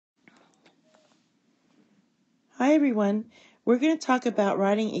Hi everyone. We're going to talk about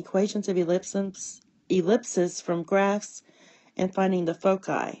writing equations of ellipses from graphs and finding the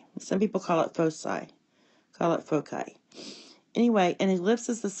foci. Some people call it foci. Anyway, an ellipse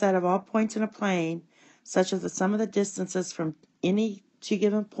is the set of all points in a plane, such as the sum of the distances from any two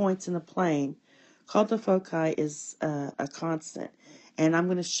given points in the plane, called the foci, is a constant. And I'm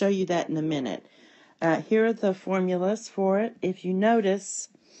going to show you that in a minute. Here are the formulas for it. If you notice,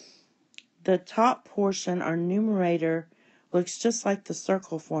 the top portion, our numerator, looks just like the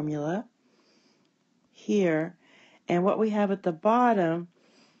circle formula here. And what we have at the bottom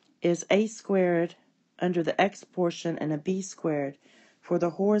is a squared under the x portion and a b squared for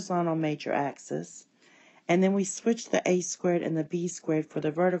the horizontal major axis. And then we switch the a squared and the b squared for the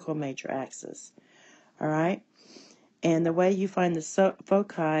vertical major axis. All right? And the way you find the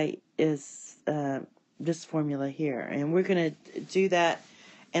foci is this formula here. And we're going to do that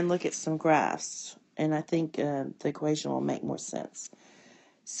and look at some graphs. And I think the equation will make more sense.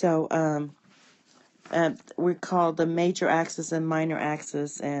 So we call the major axis and minor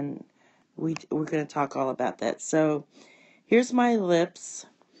axis, and we're going to talk all about that. So here's my ellipse.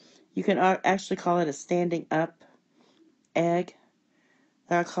 You can actually call it a standing up egg.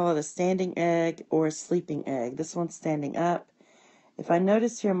 I'll call it a standing egg or a sleeping egg. This one's standing up. If I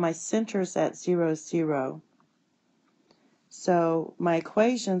notice here, my center is at 0, 0. So my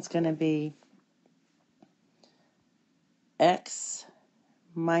equation's going to be x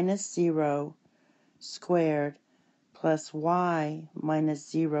minus 0 squared plus y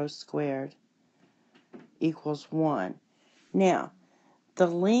minus 0 squared equals 1. Now, the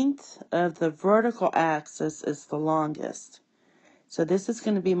length of the vertical axis is the longest. So this is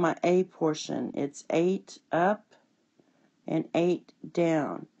going to be my A portion. It's 8 up and 8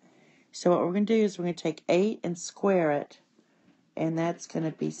 down. So what we're going to do is we're going to take 8 and square it, and that's going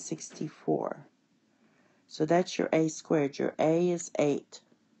to be 64. So that's your A squared. Your A is 8.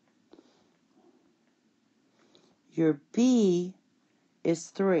 Your B is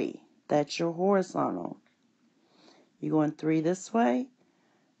 3. That's your horizontal. You're going 3 this way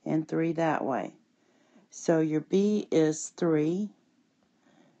and 3 that way. So your B is 3,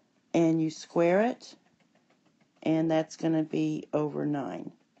 and you square it, and that's going to be over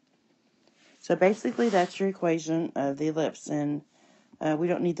 9. So basically that's your equation of the ellipse, and we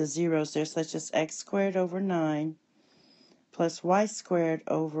don't need the zeros there, so that's just x squared over 9 plus y squared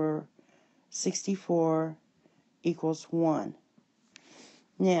over 64 equals 1.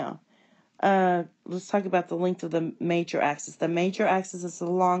 Now, let's talk about the length of the major axis. The major axis is the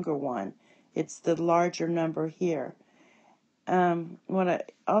longer one. It's the larger number here. What I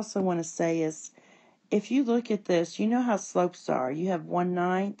also want to say is, if you look at this, you know how slopes are. You have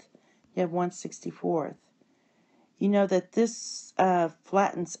 1/9, you have 1/64. You know that this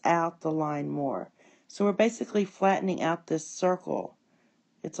flattens out the line more. So we're basically flattening out this circle.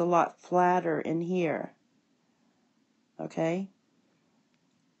 It's a lot flatter in here. Okay?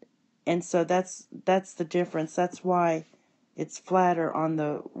 And so that's the difference. That's why it's flatter on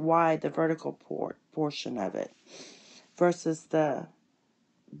the y, the vertical portion of it, versus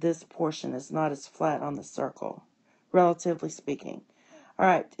this portion is not as flat on the circle, relatively speaking. All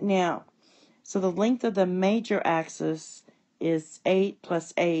right, now, so the length of the major axis is 8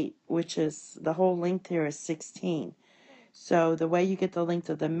 plus 8, which is, the whole length here is 16. So the way you get the length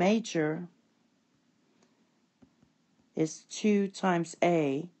of the major is 2 times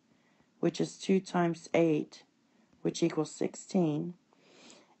A, which is 2 times 8, which equals 16.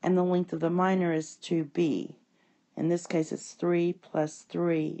 And the length of the minor is 2B. In this case, it's 3 plus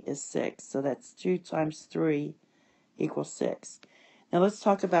 3 is 6. So that's 2 times 3 equals 6. Now let's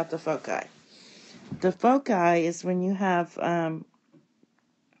talk about the foci. The foci is when you have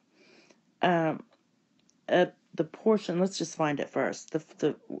the portion. Let's just find it first.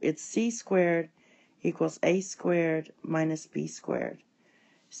 It's c squared equals a squared minus b squared.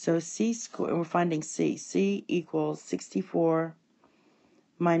 So c squared, we're finding c. C equals 64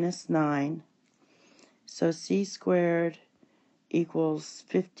 minus 9. So c squared equals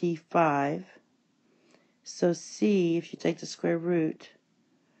 55. So c, if you take the square root,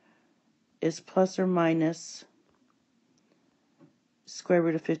 is plus or minus square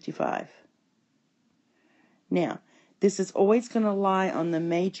root of 55. Now, this is always going to lie on the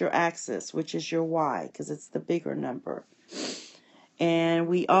major axis, which is your y, because it's the bigger number. And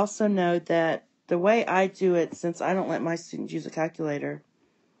we also know that the way I do it, since I don't let my students use a calculator,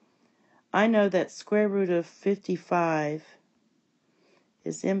 I know that square root of 55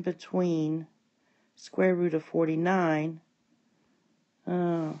 is in between square root of 49.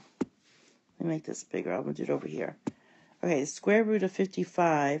 Oh, let me make this bigger. I'm going to do it over here. Okay, the square root of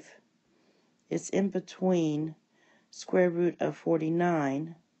 55 is in between square root of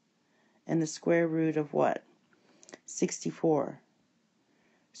 49, and the square root of what? 64.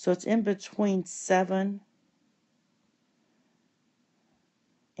 So it's in between 7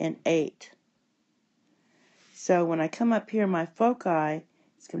 and 8. So when I come up here, my foci,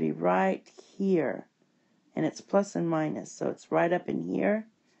 it's going to be right here. And it's plus and minus. So it's right up in here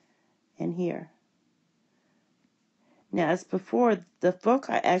and here. Now, as before, the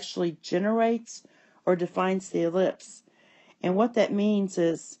foci actually generates or defines the ellipse. And what that means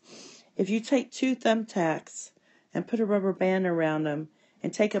is, if you take two thumbtacks and put a rubber band around them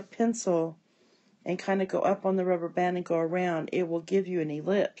and take a pencil and kind of go up on the rubber band and go around, it will give you an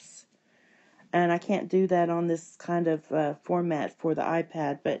ellipse. And I can't do that on this kind of format for the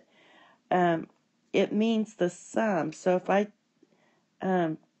iPad, but it means the sum. So if I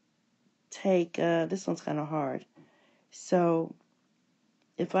take, this one's kind of hard. So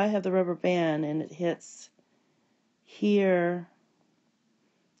if I have the rubber band and it hits here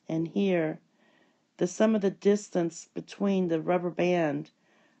and here, the sum of the distance between the rubber band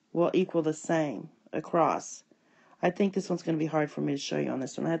will equal the same across. I think this one's going to be hard for me to show you on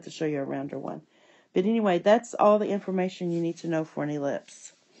this one. I have to show you a rounder one. But anyway, that's all the information you need to know for an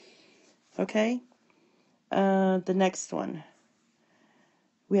ellipse. Okay? The next one.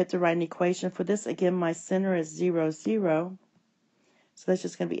 We have to write an equation for this. Again, my center is 0, 0. So that's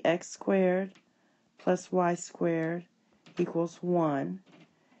just going to be x squared plus y squared equals 1.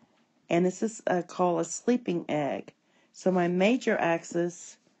 And this is called a sleeping egg. So my major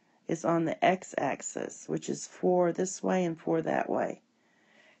axis is on the x-axis, which is 4 this way and 4 that way.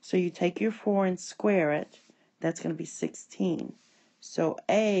 So you take your 4 and square it. That's going to be 16. So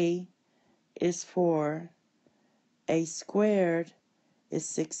A is 4. A squared is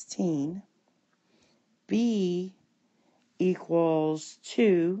 16. B equals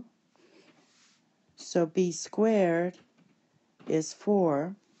 2. So B squared is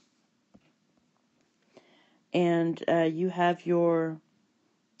 4. And you have your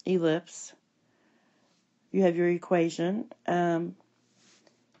ellipse. You have your equation.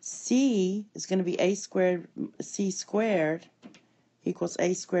 C is going to be A squared, C squared equals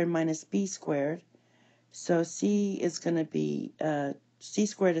A squared minus B squared. So C is going to be, C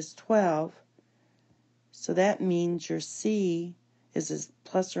squared is 12. So that means your C is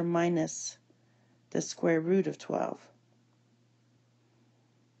plus or minus the square root of 12.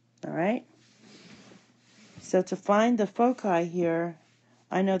 All right? So to find the foci here,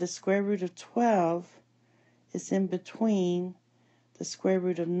 I know the square root of 12 is in between the square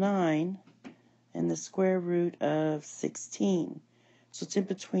root of 9 and the square root of 16. So it's in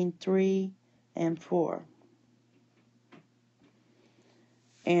between 3 and 4.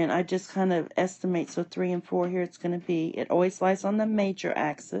 And I just kind of estimate, so 3 and 4 here it's going to be, it always lies on the major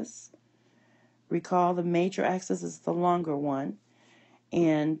axis. Recall the major axis is the longer one.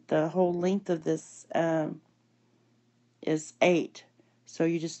 And the whole length of this is 8. So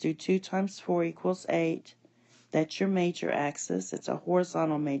you just do 2 times 4 equals 8. That's your major axis. It's a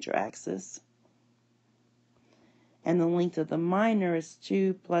horizontal major axis. And the length of the minor is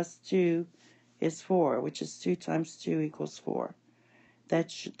 2 plus 2 is 4, which is 2 times 2 equals 4.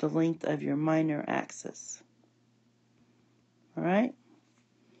 That's the length of your minor axis. All right?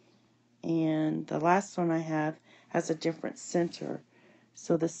 And the last one I have has a different center.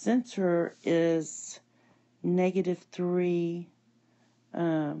 So the center is -3,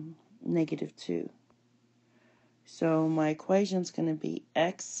 -2. So my equation is going to be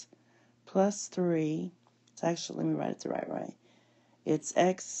x plus 3. It's actually, let me write it the right way. It's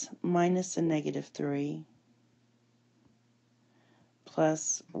x minus a -3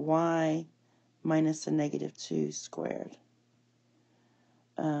 plus y minus a -2 squared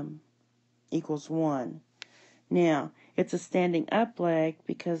equals 1. Now, it's a standing up leg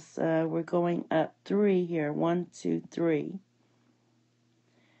because we're going up 3 here. 1, 2, 3.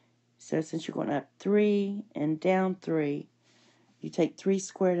 So since you're going up 3 and down 3, you take 3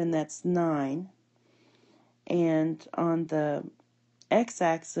 squared and that's 9. And on the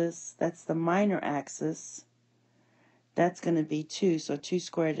x-axis, that's the minor axis, that's going to be 2. So 2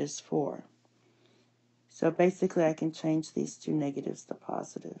 squared is 4. So basically I can change these two negatives to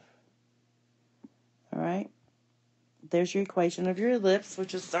positive. All right? There's your equation of your ellipse,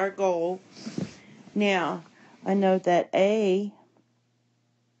 which is our goal. Now, I know that A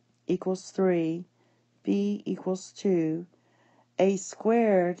equals 3, B equals 2, A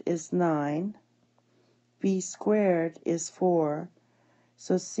squared is 9, B squared is 4,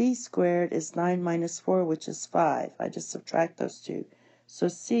 so C squared is 9 minus 4, which is 5. I just subtract those two. So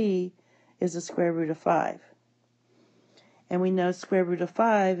C is the square root of 5. And we know square root of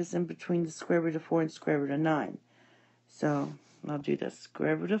 5 is in between the square root of 4 and square root of 9. So I'll do the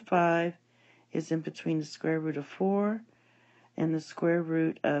square root of 5 is in between the square root of 4 and the square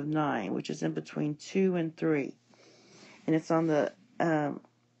root of 9, which is in between 2 and 3. And it's on the,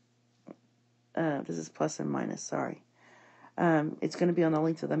 this is plus and minus, sorry. It's going to be on the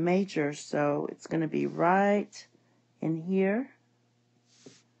length of the major, so it's going to be right in here.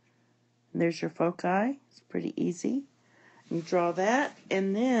 And there's your foci. It's pretty easy. You draw that,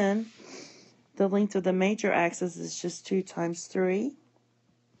 and then the length of the major axis is just 2 times 3.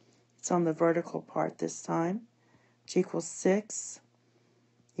 It's on the vertical part this time, which equals 6,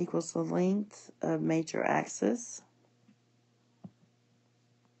 equals the length of major axis.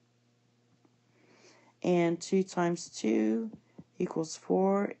 And 2 times 2 equals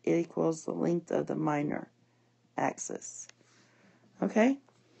 4, it equals the length of the minor axis. Okay?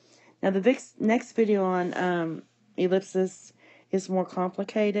 Now the next video on ellipses is more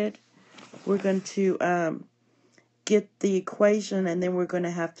complicated. We're going to get the equation, and then we're going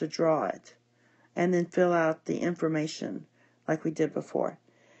to have to draw it and then fill out the information like we did before.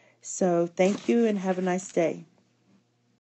 So thank you and have a nice day.